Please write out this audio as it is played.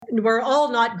we're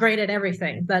all not great at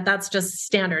everything. That's just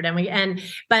standard.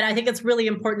 But I think it's really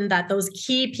important that those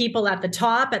key people at the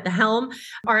top, at the helm,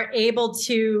 are able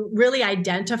to really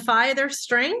identify their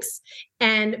strengths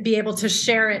and be able to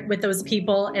share it with those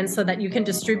people, and so that you can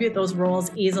distribute those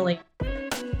roles easily.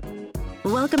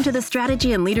 Welcome to the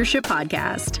Strategy and Leadership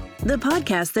Podcast, the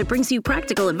podcast that brings you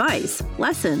practical advice,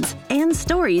 lessons, and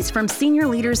stories from senior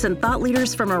leaders and thought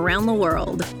leaders from around the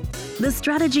world. The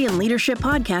Strategy and Leadership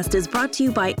Podcast is brought to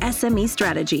you by SME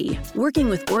Strategy, working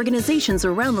with organizations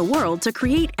around the world to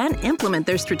create and implement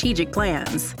their strategic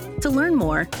plans. To learn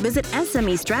more, visit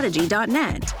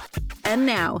SMEstrategy.net. And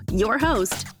now, your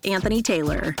host, Anthony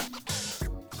Taylor.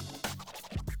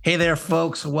 Hey there,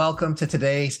 folks. Welcome to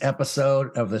today's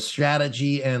episode of the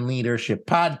Strategy and Leadership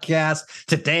Podcast.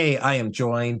 Today, I am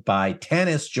joined by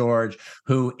Tanis Jorge,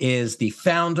 who is the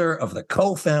founder of the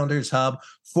Co-Founders Hub,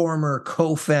 former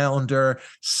co-founder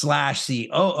 /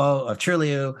 COO of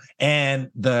Trilio,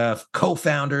 and the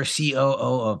co-founder,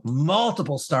 COO of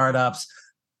multiple startups,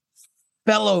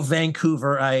 fellow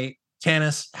Vancouverite.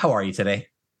 Tanis, how are you today?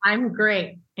 I'm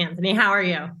great, Anthony. How are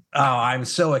you? Oh, I'm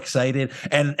so excited.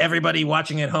 And everybody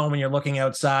watching at home, and you're looking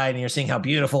outside and you're seeing how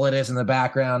beautiful it is in the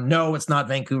background. No, it's not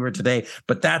Vancouver today,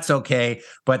 but that's okay.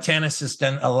 But Tanis has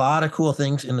done a lot of cool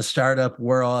things in the startup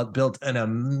world, built an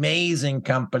amazing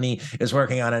company, is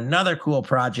working on another cool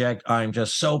project. I'm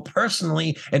just so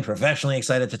personally and professionally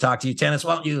excited to talk to you. Tanis,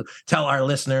 why don't you tell our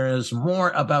listeners more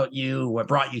about you, what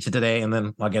brought you to today, and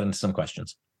then I'll get into some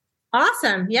questions.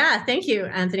 Awesome. Yeah. Thank you,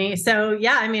 Anthony. So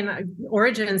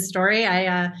origin story.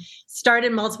 I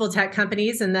started multiple tech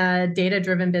companies in the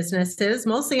data-driven businesses,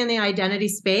 mostly in the identity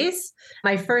space.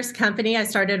 My first company I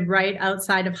started right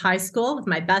outside of high school with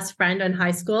my best friend in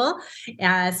high school,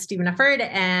 Stephen Efford.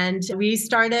 And we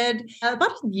started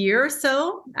about a year or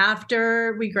so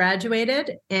after we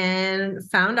graduated and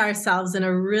found ourselves in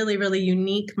a really, really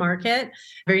unique market,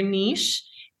 very niche.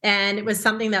 And it was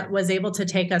something that was able to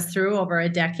take us through over a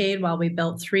decade while we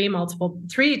built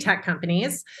three tech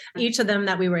companies, each of them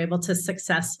that we were able to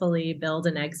successfully build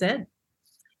and exit.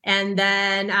 And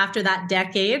then after that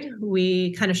decade,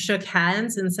 we kind of shook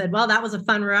hands and said, well, that was a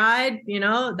fun ride.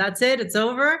 That's it. It's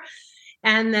over.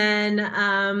 And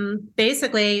then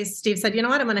basically Steve said, you know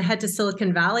what, I'm going to head to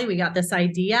Silicon Valley. We got this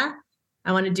idea.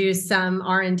 I want to do some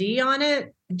R&D on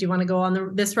it. Do you want to go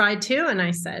on this ride too? And I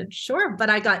said, sure.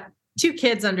 But I got 2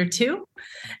 kids under 2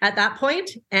 at that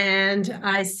point. And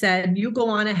I said, you go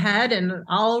on ahead and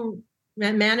I'll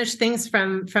manage things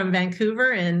from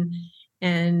Vancouver and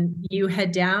you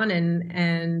head down.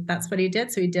 And that's what he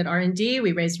did. So he did R&D.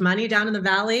 We raised money down in the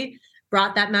Valley,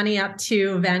 brought that money up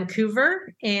to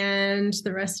Vancouver, and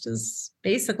the rest is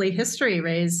basically history.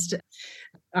 Raised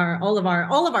all of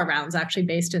our rounds actually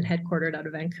based and headquartered out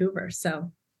of Vancouver.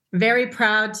 So very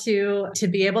proud to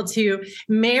be able to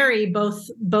marry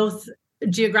both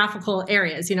geographical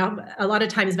areas. A lot of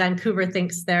times Vancouver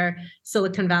thinks they're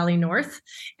Silicon Valley North,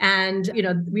 and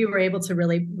we were able to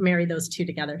really marry those two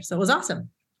together. So it was awesome.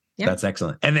 Yeah. That's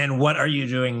excellent. And then what are you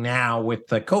doing now with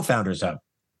the Co-Founders Hub?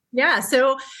 Yeah.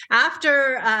 So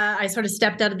after I sort of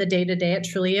stepped out of the day-to-day at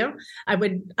Trilio,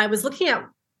 I was looking at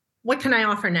what can I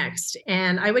offer next?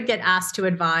 And I would get asked to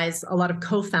advise a lot of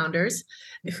co-founders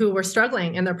who were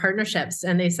struggling in their partnerships.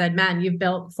 And they said, man, you've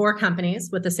built 4 companies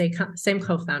with the same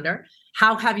co-founder.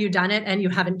 How have you done it? And you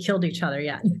haven't killed each other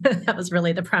yet. That was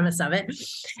really the premise of it.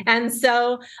 And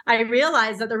so I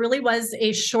realized that there really was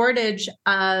a shortage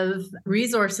of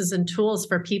resources and tools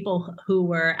for people who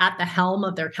were at the helm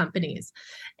of their companies.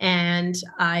 And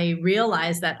I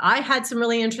realized that I had some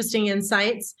really interesting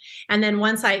insights. And then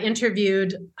once I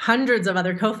interviewed hundreds of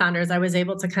other co-founders, I was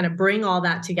able to kind of bring all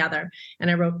that together. And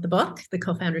I wrote the book, The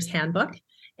Co-Founders Handbook.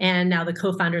 And now the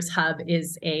Co-Founders Hub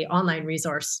is an online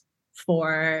resource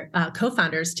for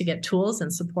co-founders to get tools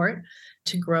and support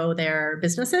to grow their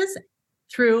businesses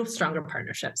through stronger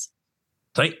partnerships.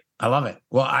 Sweet. I love it.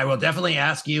 Well, I will definitely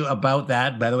ask you about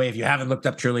that. By the way, if you haven't looked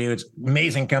up Trilio, it's an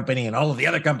amazing company and all of the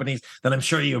other companies that I'm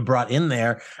sure you have brought in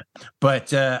there.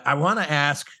 But I want to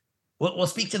ask, we'll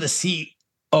speak to the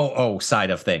COO side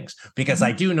of things, because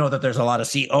I do know that there's a lot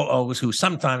of COOs who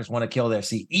sometimes want to kill their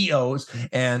CEOs.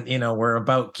 And, we're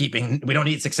about we don't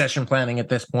need succession planning at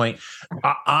this point.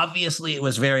 Obviously, it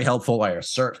was very helpful. I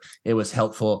assert it was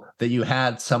helpful that you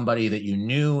had somebody that you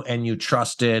knew and you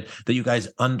trusted, that you guys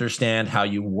understand how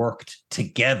you worked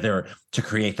together to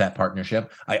create that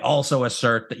partnership. I also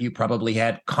assert that you probably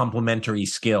had complementary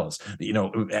skills,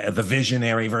 the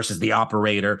visionary versus the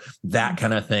operator, that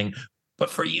kind of thing. But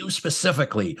for you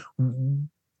specifically,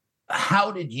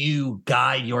 how did you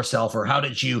guide yourself, or how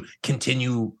did you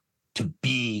continue to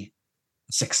be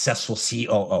successful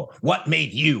COO? What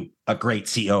made you a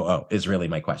great COO is really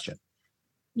my question.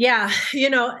 Yeah,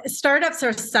 startups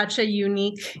are such a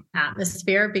unique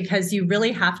atmosphere because you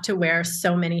really have to wear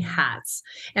so many hats.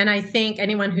 And I think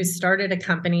anyone who started a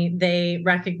company, they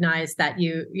recognize that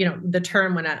the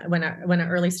term when an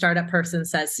early startup person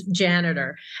says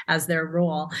janitor as their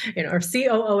role, or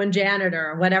COO and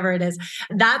janitor or whatever it is,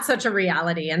 that's such a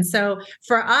reality. And so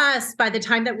for us, by the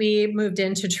time that we moved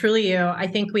into Trulio, I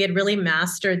think we had really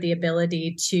mastered the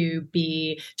ability to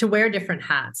wear different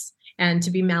hats and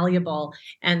to be malleable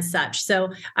and such. So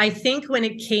I think when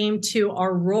it came to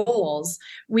our roles,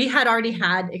 we had already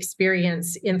had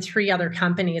experience in 3 other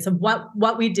companies of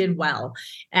what we did well.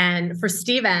 And for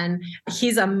Steven,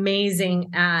 he's amazing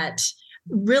at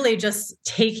really just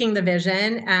taking the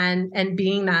vision and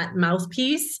being that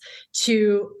mouthpiece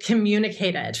to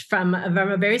communicate it from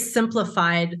a very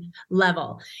simplified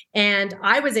level. And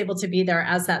I was able to be there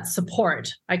as that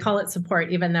support. I call it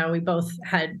support, even though we both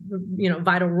had,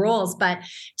 vital roles, but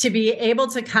to be able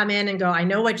to come in and go, I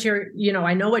know what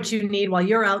I know what you need while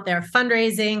you're out there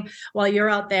fundraising, while you're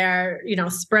out there,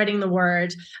 spreading the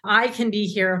word. I can be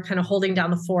here kind of holding down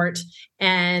the fort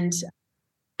and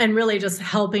really just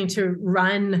helping to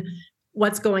run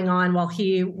what's going on while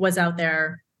he was out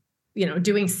there,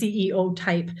 doing CEO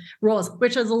type roles,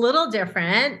 which is a little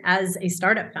different as a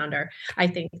startup founder, I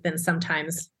think, than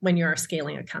sometimes when you're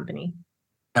scaling a company.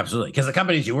 Absolutely. Because the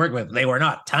companies you work with, they were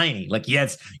not tiny. Like,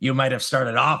 yes, you might have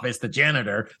started off as the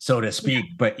janitor, so to speak,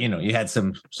 but you had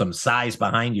some size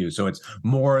behind you. So it's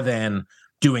more than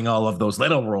doing all of those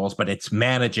little roles, but it's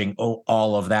managing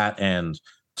all of that and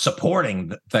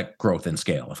supporting that growth and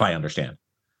scale, if I understand.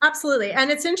 Absolutely. And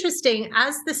it's interesting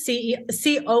as the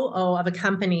COO of a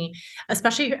company,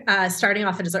 especially starting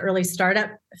off as an early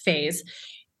startup phase,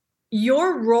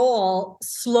 your role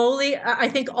slowly, I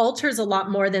think, alters a lot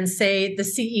more than, say, the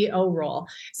CEO role.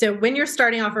 So when you're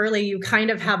starting off early, you kind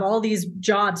of have all these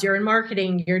jobs. You're in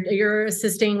marketing, you're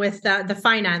assisting with the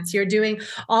finance, you're doing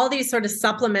all these sort of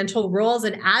supplemental roles.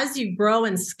 And as you grow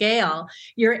and scale,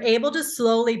 you're able to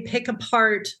slowly pick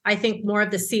apart, I think, more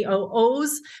of the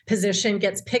COO's position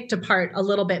gets picked apart a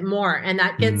little bit more. And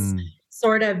that gets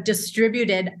sort of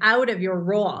distributed out of your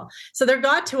role. So there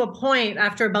got to a point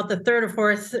after about the 3rd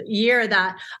or 4th year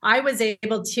that I was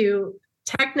able to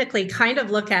technically kind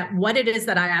of look at what it is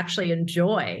that I actually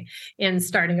enjoy in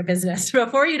starting a business.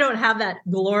 Before, you don't have that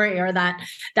glory or that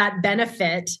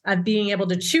benefit of being able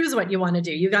to choose what you want to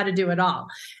do. You got to do it all.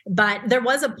 But there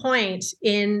was a point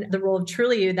in the role of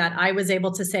Truly that I was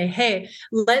able to say, hey,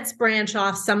 let's branch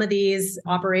off some of these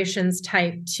operations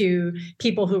type to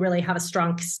people who really have a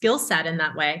strong skill set in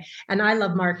that way. And I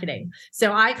love marketing.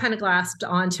 So I kind of grasped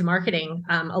onto marketing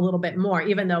a little bit more,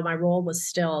 even though my role was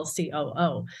still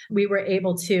COO. We were able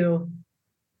to,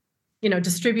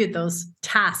 distribute those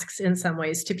tasks in some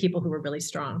ways to people who were really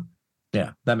strong.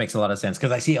 Yeah, that makes a lot of sense,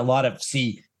 because I see a lot of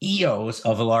CEOs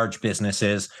of large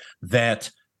businesses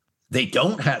that they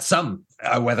don't have some,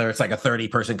 whether it's like a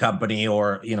 30-person company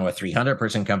or, a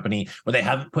 300-person company, where they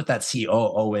haven't put that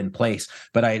COO in place.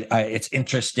 But it's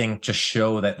interesting to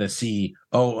show that the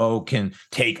COO can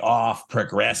take off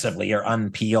progressively or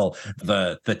unpeel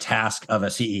the task of a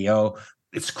CEO.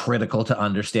 It's critical to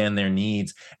understand their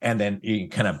needs, and then you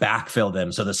kind of backfill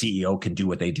them so the CEO can do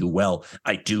what they do well.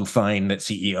 I do find that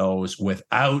CEOs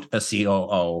without a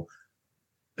COO,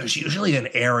 there's usually an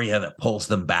area that pulls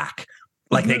them back.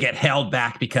 Like they get held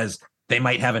back because they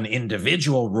might have an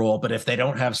individual role, but if they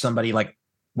don't have somebody like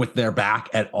with their back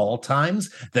at all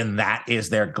times, then that is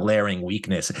their glaring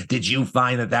weakness. Did you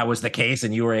find that was the case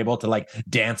and you were able to like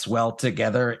dance well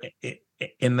together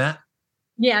in that?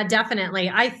 Yeah, definitely.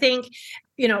 I think,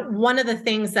 one of the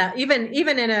things that even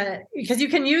because you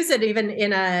can use it even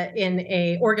in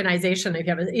a organization,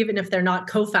 even if they're not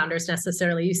co-founders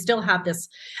necessarily, you still have this,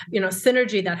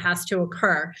 synergy that has to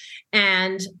occur.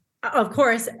 And of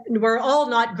course, we're all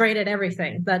not great at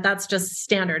everything. That's just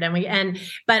standard.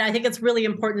 But I think it's really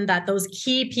important that those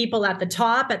key people at the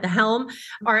top, at the helm,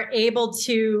 are able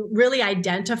to really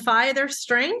identify their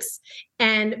strengths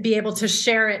and be able to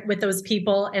share it with those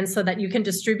people, and so that you can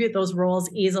distribute those roles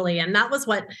easily. And that was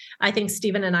what I think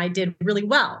Steven and I did really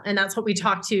well. And that's what we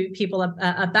talked to people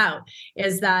about,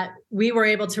 is that we were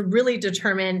able to really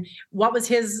determine what was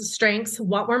his strengths,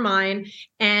 what were mine,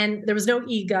 and there was no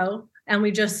ego. And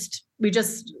we just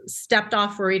stepped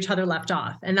off where each other left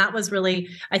off. And that was really,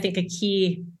 I think, a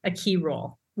key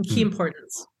role, and key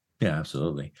importance. Yeah,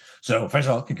 absolutely. So first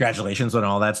of all, congratulations on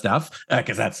all that stuff,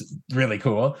 because that's really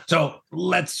cool. So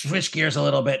let's switch gears a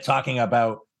little bit, talking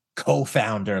about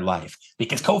co-founder life?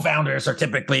 Because co-founders are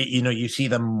typically, you see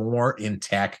them more in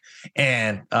tech.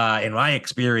 And in my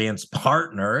experience,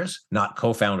 partners, not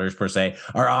co-founders per se,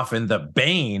 are often the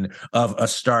bane of a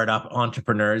startup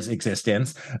entrepreneur's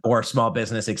existence or small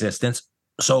business existence.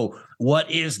 So what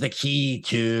is the key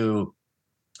to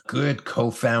good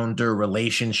co-founder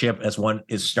relationship as one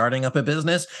is starting up a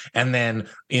business? And then,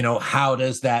 how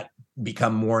does that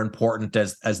become more important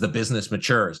as the business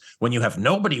matures? When you have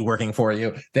nobody working for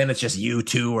you, then it's just you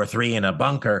 2 or 3 in a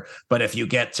bunker. But if you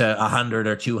get to 100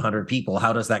 or 200 people,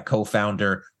 how does that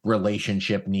co-founder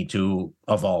relationship need to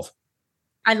evolve?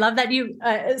 I love that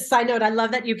side note, I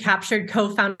love that you captured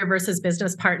co-founder versus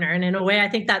business partner. And in a way, I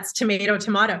think that's tomato,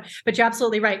 but you're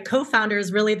absolutely right. Co-founder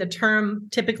is really the term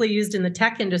typically used in the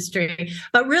tech industry,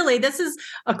 but really this is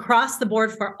across the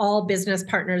board for all business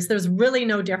partners. There's really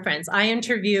no difference. I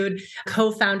interviewed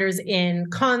co-founders in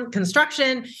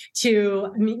construction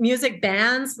to music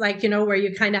bands, like, where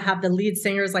you kind of have the lead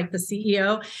singers, like the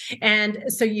CEO. And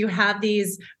so you have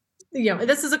these,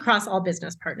 this is across all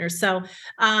business partners. So,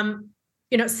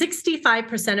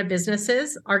 65% of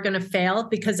businesses are going to fail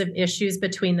because of issues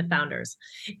between the founders.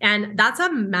 And that's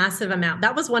a massive amount.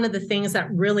 That was one of the things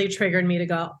that really triggered me to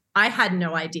go, I had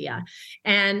no idea.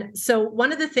 And so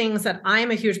one of the things that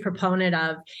I'm a huge proponent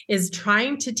of is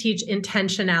trying to teach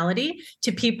intentionality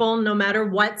to people, no matter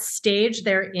what stage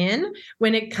they're in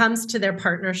when it comes to their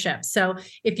partnership. So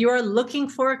if you are looking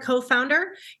for a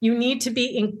co-founder, you need to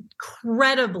be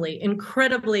incredibly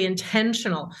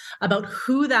intentional about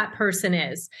who that person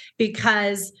is,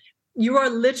 because you are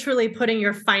literally putting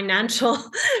your financial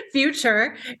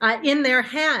future in their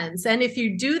hands. And if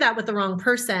you do that with the wrong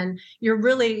person, you're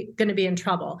really going to be in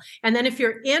trouble. And then if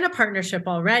you're in a partnership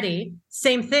already,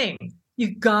 same thing.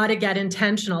 You got to get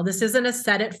intentional. This isn't a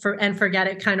set it and forget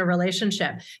it kind of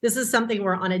relationship. This is something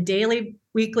where on a daily,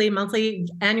 weekly, monthly,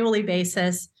 annually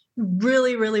basis, you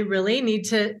really need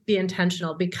to be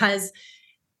intentional, because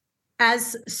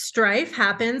as strife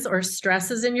happens or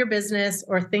stresses in your business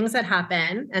or things that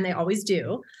happen, and they always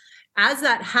do, as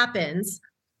that happens,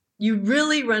 you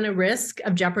really run a risk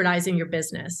of jeopardizing your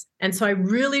business. And so I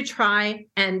really try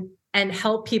and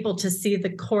help people to see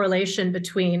the correlation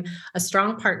between a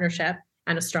strong partnership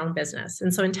and a strong business.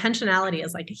 And so intentionality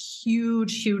is like a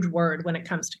huge word when it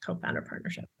comes to co-founder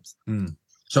partnerships.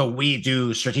 So we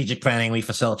do strategic planning. We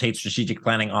facilitate strategic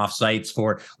planning offsites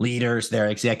for leaders, their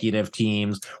executive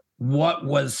teams. What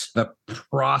was the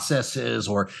processes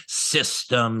or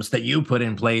systems that you put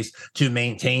in place to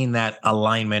maintain that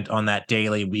alignment on that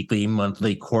daily, weekly,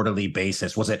 monthly, quarterly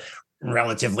basis? Was it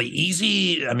relatively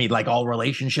easy? I mean, like all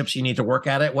relationships, you need to work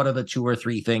at it. What are the 2 or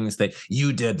 3 things that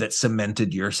you did that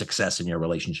cemented your success in your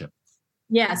relationship?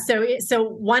 Yeah. So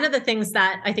one of the things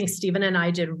that I think Stephen and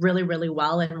I did really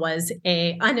well, and was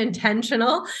a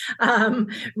unintentional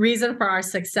reason for our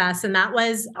success, and that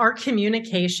was our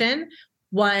communication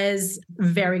was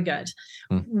very good.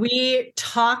 We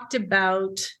talked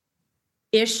about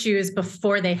issues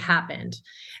before they happened,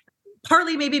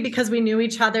 partly maybe because we knew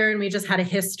each other and we just had a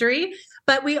history,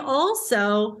 but we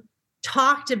also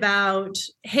talked about,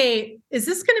 hey, is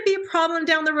this going to be a problem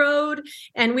down the road?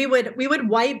 And we would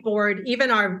whiteboard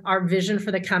even our vision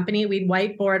for the company. We'd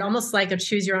whiteboard almost like a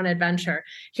choose your own adventure.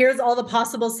 Here's all the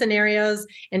possible scenarios,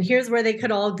 and here's where they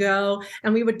could all go.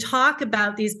 And we would talk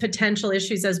about these potential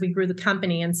issues as we grew the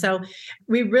company. And so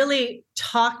we really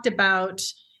talked about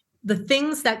the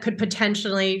things that could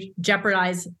potentially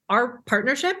jeopardize our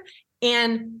partnership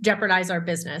and jeopardize our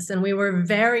business. And we were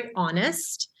very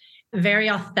honest, very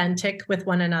authentic with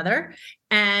one another.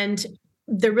 And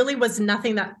there really was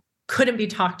nothing that couldn't be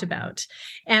talked about.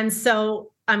 And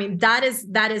so, I mean, that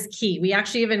is key. We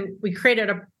actually we created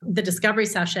the discovery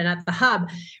session at the hub,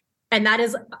 and that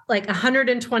is like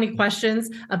 120 questions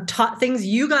of things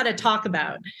you got to talk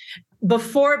about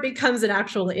before it becomes an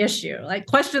actual issue. Like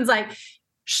questions like,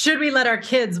 should we let our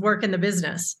kids work in the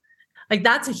business? Like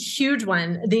that's a huge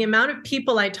one. The amount of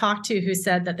people I talked to who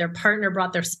said that their partner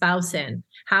brought their spouse in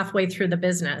halfway through the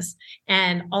business,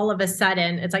 and all of a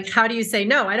sudden it's like, how do you say,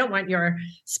 no, I don't want your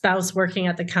spouse working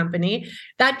at the company?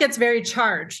 That gets very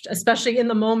charged, especially in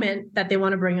the moment that they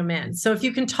want to bring them in. So if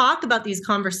you can talk about these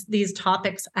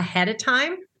topics ahead of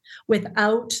time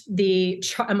without the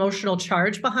emotional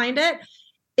charge behind it,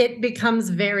 it becomes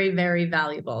very, very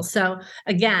valuable. So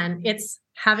again, it's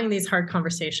having these hard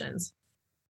conversations.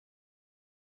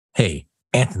 Hey,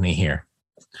 Anthony here.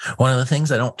 One of the things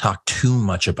I don't talk too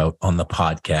much about on the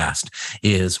podcast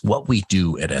is what we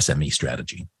do at SME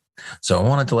Strategy. So I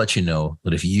wanted to let you know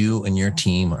that if you and your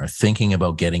team are thinking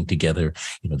about getting together,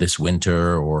 this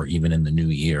winter or even in the new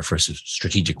year for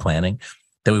strategic planning,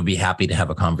 then we'd be happy to have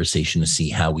a conversation to see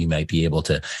how we might be able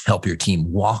to help your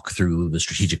team walk through the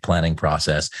strategic planning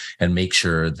process and make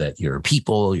sure that your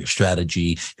people, your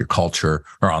strategy, your culture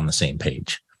are on the same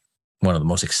page. One of the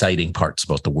most exciting parts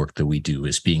about the work that we do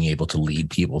is being able to lead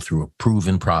people through a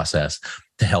proven process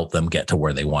to help them get to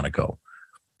where they want to go.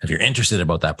 If you're interested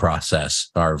about that process,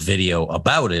 our video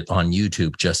about it on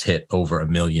YouTube just hit over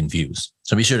 1 million views.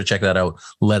 So be sure to check that out.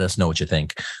 Let us know what you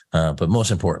think. But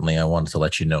most importantly, I wanted to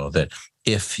let you know that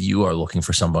if you are looking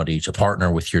for somebody to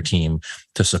partner with your team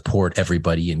to support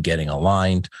everybody in getting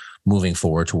aligned, moving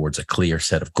forward towards a clear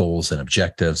set of goals and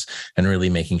objectives, and really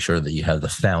making sure that you have the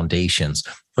foundations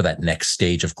for that next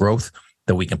stage of growth,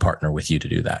 that we can partner with you to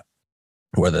do that.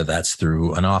 Whether that's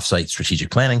through an offsite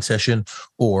strategic planning session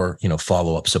or,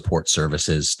 follow-up support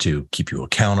services to keep you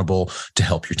accountable, to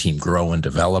help your team grow and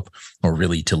develop, or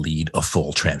really to lead a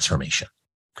full transformation.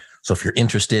 So if you're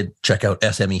interested, check out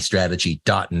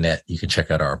smestrategy.net. You can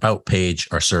check out our about page,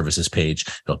 our services page.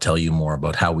 It'll tell you more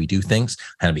about how we do things,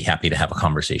 and I'd be happy to have a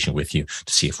conversation with you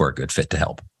to see if we're a good fit to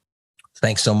help.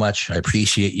 Thanks so much. I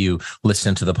appreciate you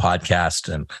listening to the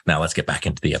podcast. And now let's get back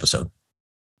into the episode.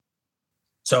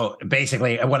 So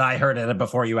basically, what I heard in it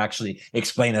before you actually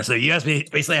explain it, so you guys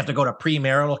basically have to go to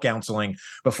premarital counseling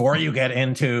before you get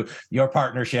into your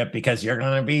partnership, because you're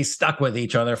going to be stuck with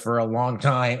each other for a long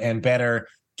time, and better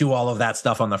do all of that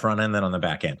stuff on the front end than on the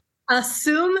back end.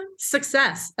 Assume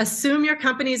success. Assume your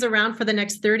company's around for the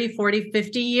next 30, 40,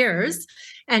 50 years.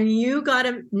 And you got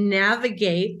to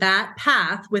navigate that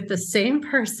path with the same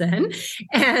person.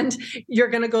 And you're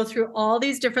going to go through all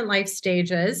these different life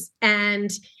stages.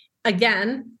 And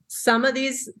again, some of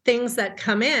these things that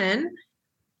come in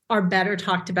are better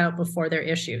talked about before they're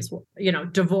issues.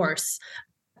 Divorce,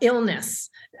 illness,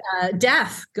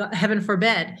 death, heaven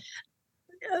forbid.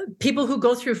 People who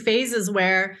go through phases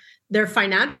where their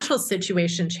financial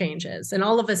situation changes, and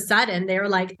all of a sudden they're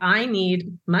like, I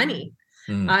need money.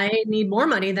 I need more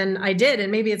money than I did.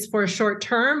 And maybe it's for a short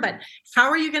term, but how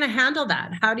are you going to handle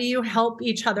that? How do you help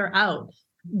each other out?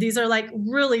 These are like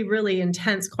really, really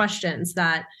intense questions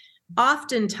that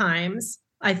oftentimes,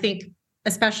 I think,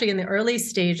 especially in the early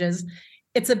stages,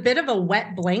 it's a bit of a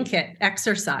wet blanket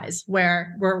exercise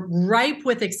where we're ripe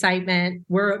with excitement.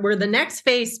 We're the next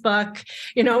Facebook,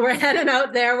 we're heading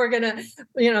out there. We're going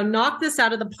to, knock this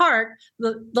out of the park.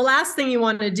 The last thing you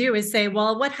want to do is say,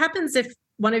 well, what happens if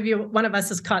one of us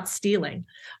is caught stealing,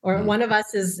 or one of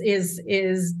us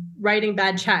is writing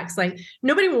bad checks? Like,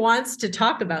 nobody wants to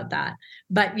talk about that.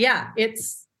 But yeah,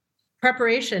 it's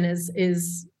preparation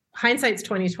is hindsight's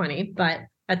 2020, but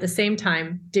at the same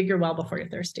time, dig your well before you're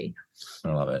thirsty.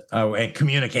 I love it. Oh, and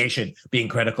communication being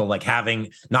critical, like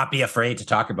not be afraid to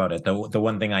talk about it. The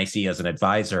one thing I see as an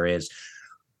advisor is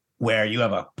where you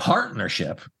have a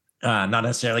partnership, not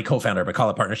necessarily co-founder, but call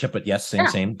it partnership, but yes,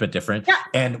 same, but different. Yeah.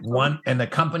 And the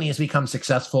company has become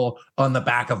successful on the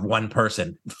back of one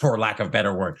person, for lack of a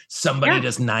better word. Somebody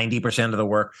does 90% of the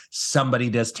work, somebody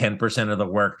does 10% of the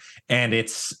work, and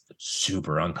it's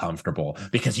super uncomfortable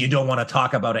because you don't want to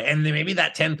talk about it. And then maybe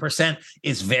that 10%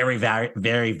 is very, very,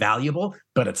 very valuable,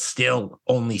 but it's still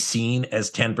only seen as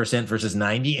 10% versus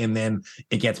 90. And then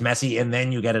it gets messy, and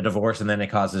then you get a divorce, and then it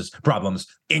causes problems.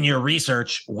 In your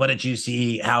research, what did you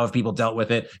see? How have people dealt with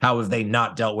it? How have they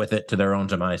not dealt with it to their own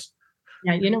demise?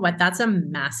 Yeah, you know what? That's a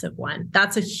massive one.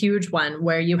 That's a huge one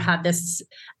where you have this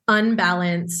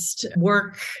unbalanced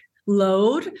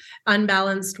workload,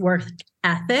 unbalanced work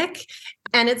ethic.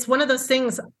 And it's one of those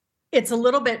things, it's a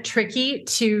little bit tricky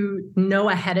to know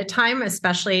ahead of time,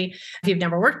 especially if you've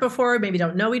never worked before, maybe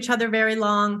don't know each other very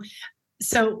long.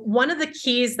 So one of the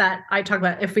keys that I talk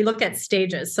about, if we look at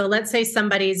stages, so let's say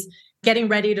somebody's getting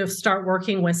ready to start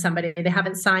working with somebody, they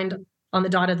haven't signed on the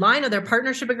dotted line of their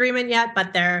partnership agreement yet,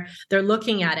 but they're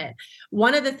looking at it.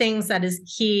 One of the things that is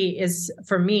key is,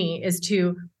 for me, is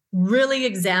to really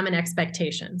examine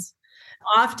expectations.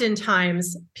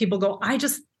 Oftentimes people go,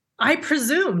 I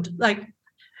presumed, like,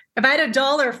 if I had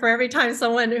 $1 for every time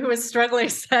someone who was struggling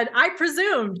said, I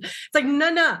presumed. It's like,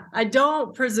 no, I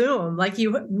don't presume. Like,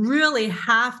 you really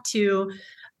have to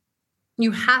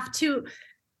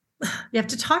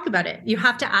talk about it. You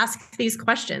have to ask these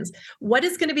questions. What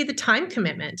is going to be the time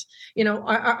commitment?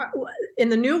 In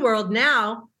the new world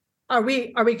now, are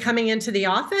we coming into the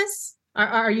office?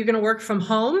 Are you going to work from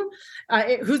home?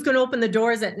 Who's going to open the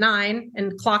doors at 9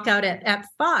 and clock out at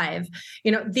 5?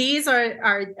 These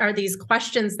are these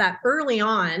questions that early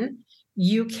on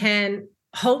you can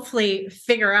hopefully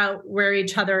figure out where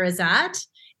each other is at,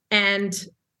 and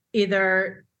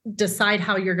either decide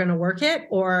how you're going to work it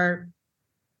or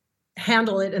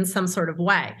handle it in some sort of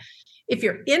way. If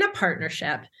you're in a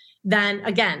partnership, then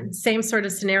again, same sort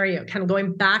of scenario, kind of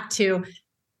going back to,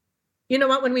 you know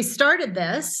what, when we started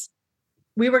this,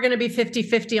 we were going to be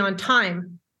 50-50 on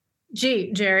time.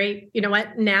 Gee, Jerry, you know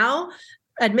what? Now,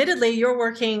 admittedly, you're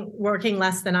working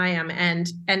less than I am, and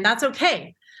that's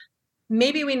okay.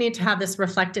 Maybe we need to have this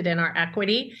reflected in our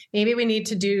equity. Maybe we need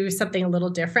to do something a little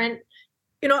different.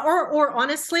 Or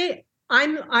honestly,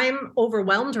 I'm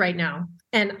overwhelmed right now,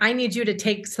 and I need you to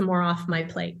take some more off my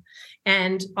plate.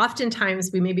 And oftentimes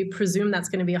we maybe presume that's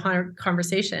going to be a hard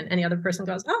conversation, and the other person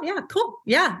goes, "Oh yeah, cool,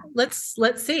 yeah, let's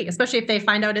see." Especially if they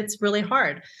find out it's really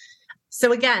hard.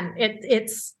 So again,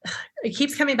 it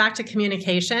keeps coming back to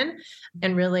communication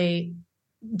and really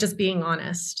just being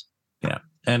honest. Yeah,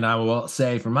 and I will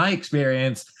say, from my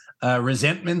experience,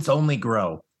 resentments only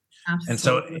grow. Absolutely. And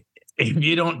so, if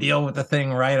you don't deal with the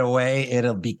thing right away,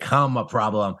 it'll become a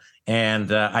problem.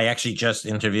 And I actually just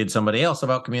interviewed somebody else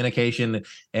about communication,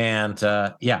 and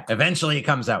eventually it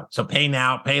comes out. So pay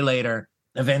now, pay later.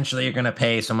 Eventually you're going to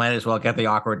pay. So might as well get the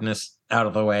awkwardness out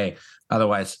of the way.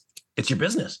 Otherwise, it's your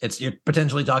business. You're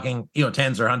potentially talking,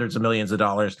 tens or hundreds of millions of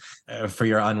dollars for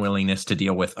your unwillingness to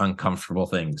deal with uncomfortable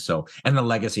things. So, and the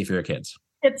legacy for your kids.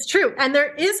 It's true. And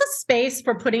there is a space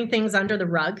for putting things under the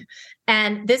rug.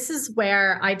 And this is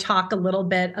where I talk a little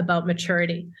bit about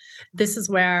maturity. This is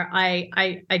where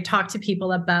I talk to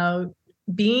people about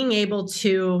being able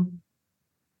to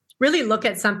really look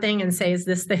at something and say, is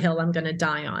this the hill I'm going to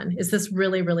die on? Is this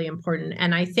really, really important?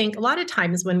 And I think a lot of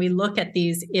times when we look at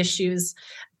these issues,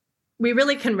 we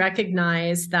really can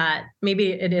recognize that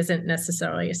maybe it isn't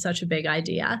necessarily such a big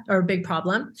idea or a big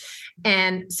problem.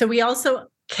 And so we also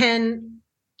can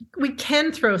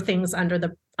throw things under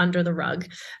the rug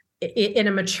in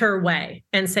a mature way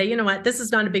and say, you know what, this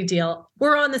is not a big deal.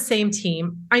 We're on the same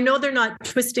team. I know they're not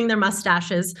twisting their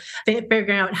mustaches,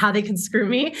 figuring out how they can screw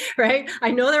me, right?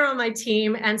 I know they're on my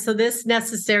team. And so this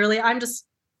necessarily, I'm just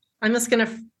going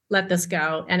to let this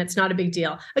go. And it's not a big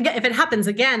deal. Again, if it happens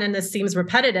again and this seems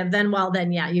repetitive, then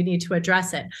yeah, you need to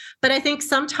address it. But I think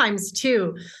sometimes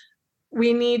too,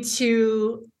 we need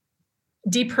to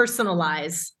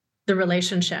depersonalize the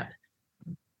relationship.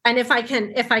 And if I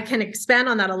can expand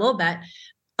on that a little bit,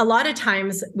 a lot of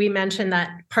times we mention that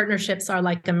partnerships are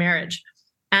like a marriage.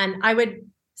 And I would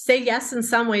say yes in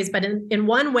some ways, but in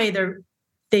one way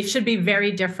they should be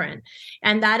very different.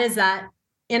 And that is that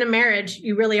in a marriage,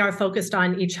 you really are focused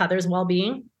on each other's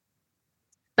well-being.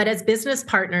 But as business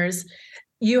partners,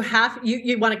 you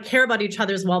want to care about each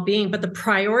other's well-being, but the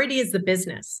priority is the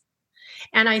business.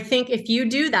 And I think if you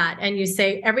do that and you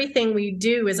say everything we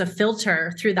do is a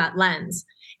filter through that lens,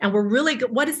 and we're really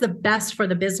good, what is the best for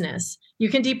the business? You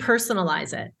can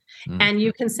depersonalize it. And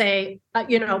you can say,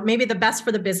 maybe the best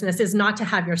for the business is not to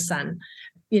have your son,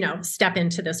 step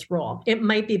into this role. It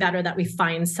might be better that we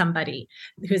find somebody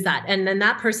who's that. And then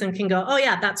that person can go, oh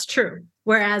yeah, that's true.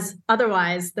 Whereas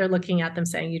otherwise they're looking at them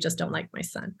saying, you just don't like my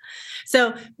son.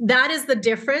 So that is the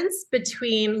difference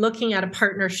between looking at a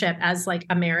partnership as like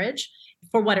a marriage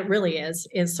for what it really is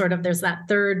sort of, there's that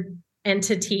third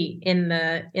entity in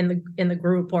the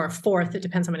group, or a fourth, it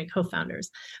depends on how many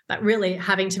co-founders, but really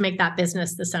having to make that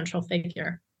business the central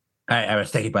figure. I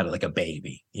was thinking about it like a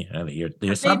baby.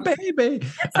 You're some baby.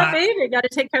 It's a baby. You got to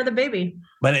take care of the baby.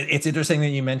 But it's interesting that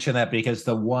you mentioned that, because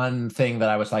the one thing that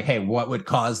I was like, hey, what would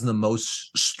cause the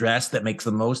most stress, that makes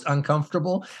the most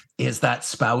uncomfortable, is that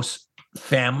spouse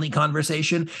family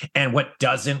conversation. And what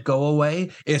doesn't go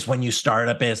away is when you start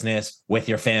a business with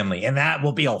your family. And that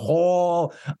will be a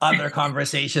whole other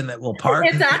conversation that will part.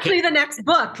 It's actually the next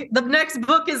book. The next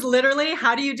book is literally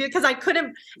how do you do, because I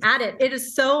couldn't add it. It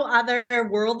is so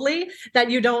otherworldly that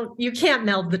you can't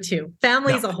meld the two.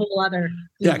 Family is a whole other.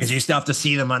 Yeah, because you still have to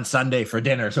see them on Sunday for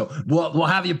dinner. So we'll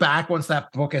have you back once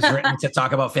that book is written to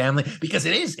talk about family, because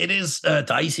it is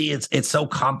dicey. It's so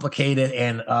complicated,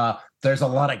 and there's a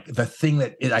lot of, the thing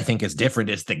that I think is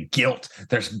different is the guilt.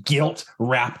 There's guilt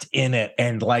wrapped in it.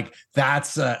 And like,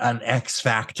 that's an X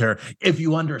factor. If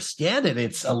you understand it,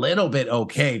 it's a little bit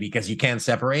okay, because you can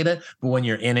separate it. But when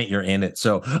you're in it, you're in it.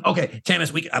 So, okay,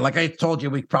 Tanis, like I told you,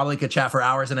 we probably could chat for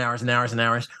hours and hours and hours and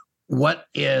hours. What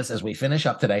is, as we finish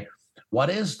up today,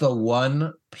 what is the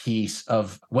one piece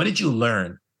of, what did you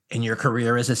learn in your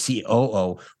career as a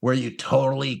COO where you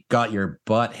totally got your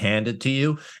butt handed to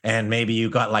you, and maybe you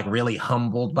got like really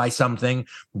humbled by something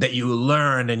that you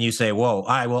learned, and you say, whoa,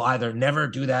 I will either never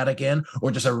do that again,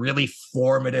 or just a really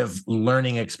formative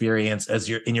learning experience as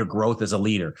in your growth as a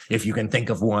leader? If you can think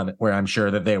of one, where I'm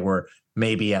sure that there were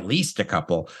maybe at least a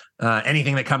couple.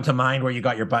 Anything that come to mind where you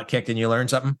got your butt kicked and you learned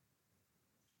something?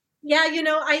 Yeah,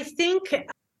 I think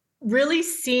really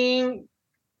seeing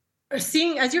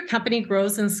seeing as your company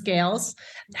grows and scales,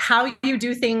 how you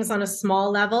do things on a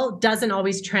small level doesn't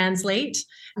always translate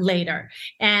later.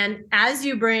 And as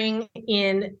you bring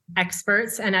in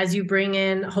experts and as you bring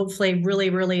in hopefully really,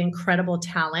 really incredible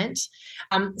talent,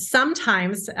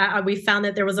 sometimes we found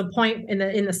that there was a point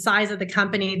in the size of the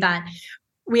company that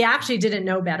we actually didn't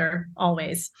know better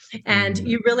always. And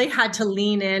you really had to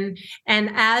lean in. And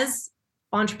as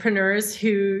entrepreneurs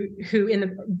who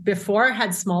before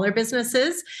had smaller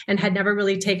businesses and had never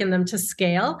really taken them to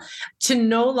scale, to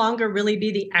no longer really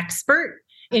be the expert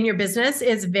in your business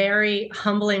is very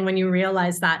humbling when you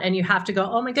realize that. And you have to go,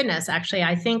 oh my goodness, actually,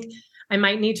 I think I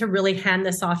might need to really hand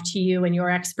this off to you and your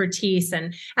expertise.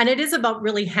 And it is about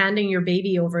really handing your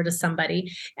baby over to somebody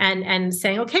and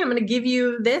saying, okay, I'm going to give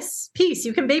you this piece.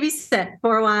 You can babysit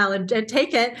for a while and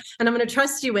take it, and I'm going to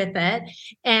trust you with it.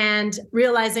 And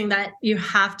realizing that you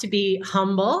have to be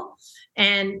humble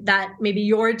and that maybe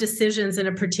your decisions in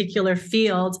a particular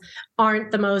field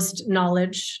aren't the most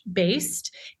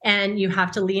knowledge-based, and you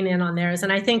have to lean in on theirs.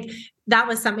 And I think that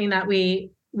was something that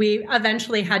we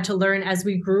eventually had to learn as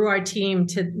we grew our team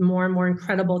to more and more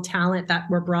incredible talent that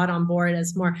were brought on board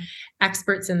as more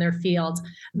experts in their field.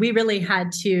 We really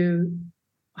had to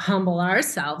humble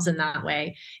ourselves in that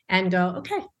way and go,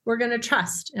 okay, we're going to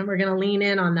trust and we're going to lean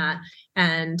in on that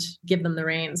and give them the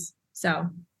reins. So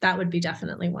that would be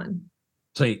definitely one.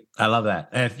 Sweet. I love that.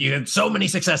 And you had so many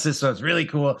successes, so it's really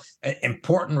cool.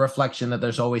 Important reflection that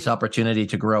there's always opportunity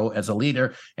to grow as a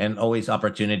leader and always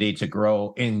opportunity to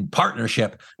grow in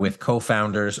partnership with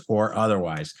co-founders or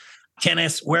otherwise.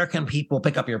 Tanis, where can people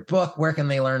pick up your book? Where can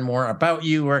they learn more about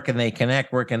you? Where can they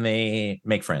connect? Where can they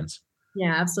make friends?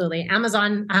 Yeah, absolutely.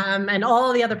 Amazon and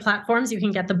all the other platforms. You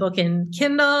can get the book in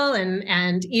Kindle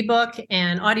and ebook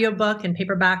and audiobook and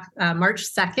paperback March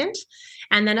 2nd.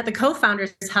 And then at the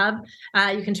Co-Founders Hub,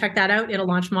 you can check that out. It'll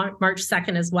launch March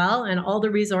 2nd as well. And all the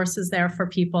resources there for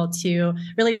people to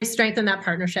really strengthen that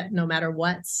partnership no matter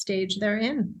what stage they're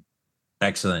in.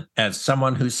 Excellent. As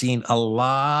someone who's seen a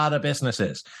lot of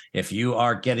businesses, if you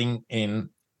are getting in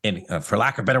for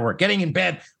lack of a better word, getting in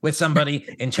bed with somebody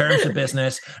in terms of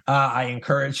business, I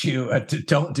encourage you to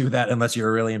don't do that unless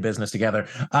you're really in business together.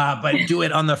 But do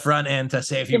it on the front end to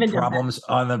save you problems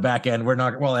on the back end.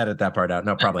 We'll edit that part out.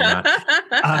 No, probably not.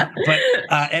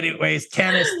 Anyways,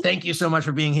 Tanis, thank you so much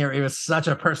for being here. It was such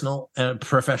a personal and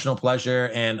professional pleasure.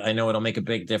 And I know it'll make a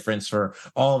big difference for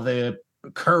all the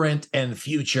current and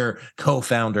future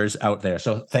co-founders out there.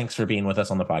 So thanks for being with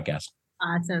us on the podcast.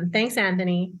 Awesome. Thanks,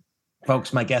 Anthony.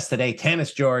 Folks, my guest today,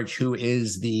 Tanis George, who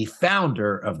is the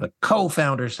founder of the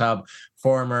Co-Founders Hub,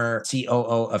 former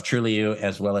COO of Truly You,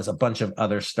 as well as a bunch of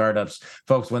other startups.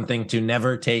 Folks, one thing to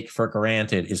never take for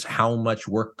granted is how much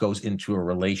work goes into a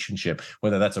relationship,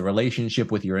 whether that's a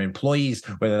relationship with your employees,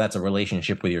 whether that's a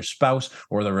relationship with your spouse,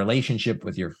 or the relationship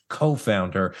with your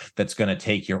co-founder that's going to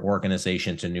take your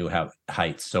organization to new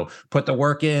heights. So put the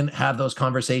work in, have those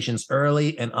conversations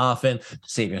early and often to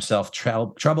save yourself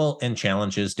trouble and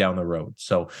challenges down the road.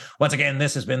 So once again,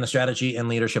 this has been the Strategy and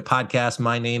Leadership Podcast.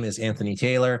 My name is Anthony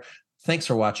Taylor. Thanks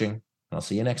for watching. I'll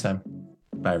see you next time.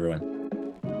 Bye, everyone.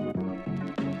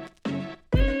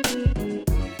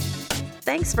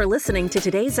 Thanks for listening to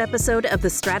today's episode of the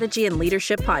Strategy and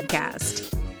Leadership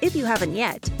Podcast. If you haven't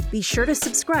yet, be sure to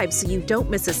subscribe so you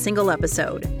don't miss a single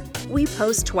episode. We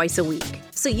post twice a week,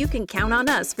 so you can count on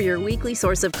us for your weekly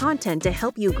source of content to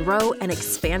help you grow and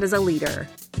expand as a leader.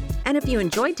 And if you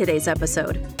enjoyed today's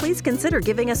episode, please consider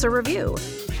giving us a review.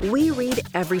 We read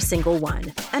every single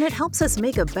one, and it helps us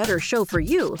make a better show for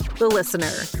you, the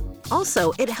listener.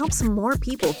 Also, it helps more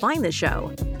people find the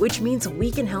show, which means we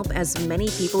can help as many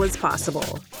people as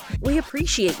possible. We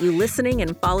appreciate you listening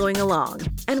and following along,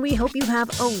 and we hope you have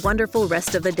a wonderful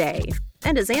rest of the day.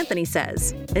 And as Anthony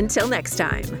says, until next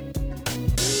time.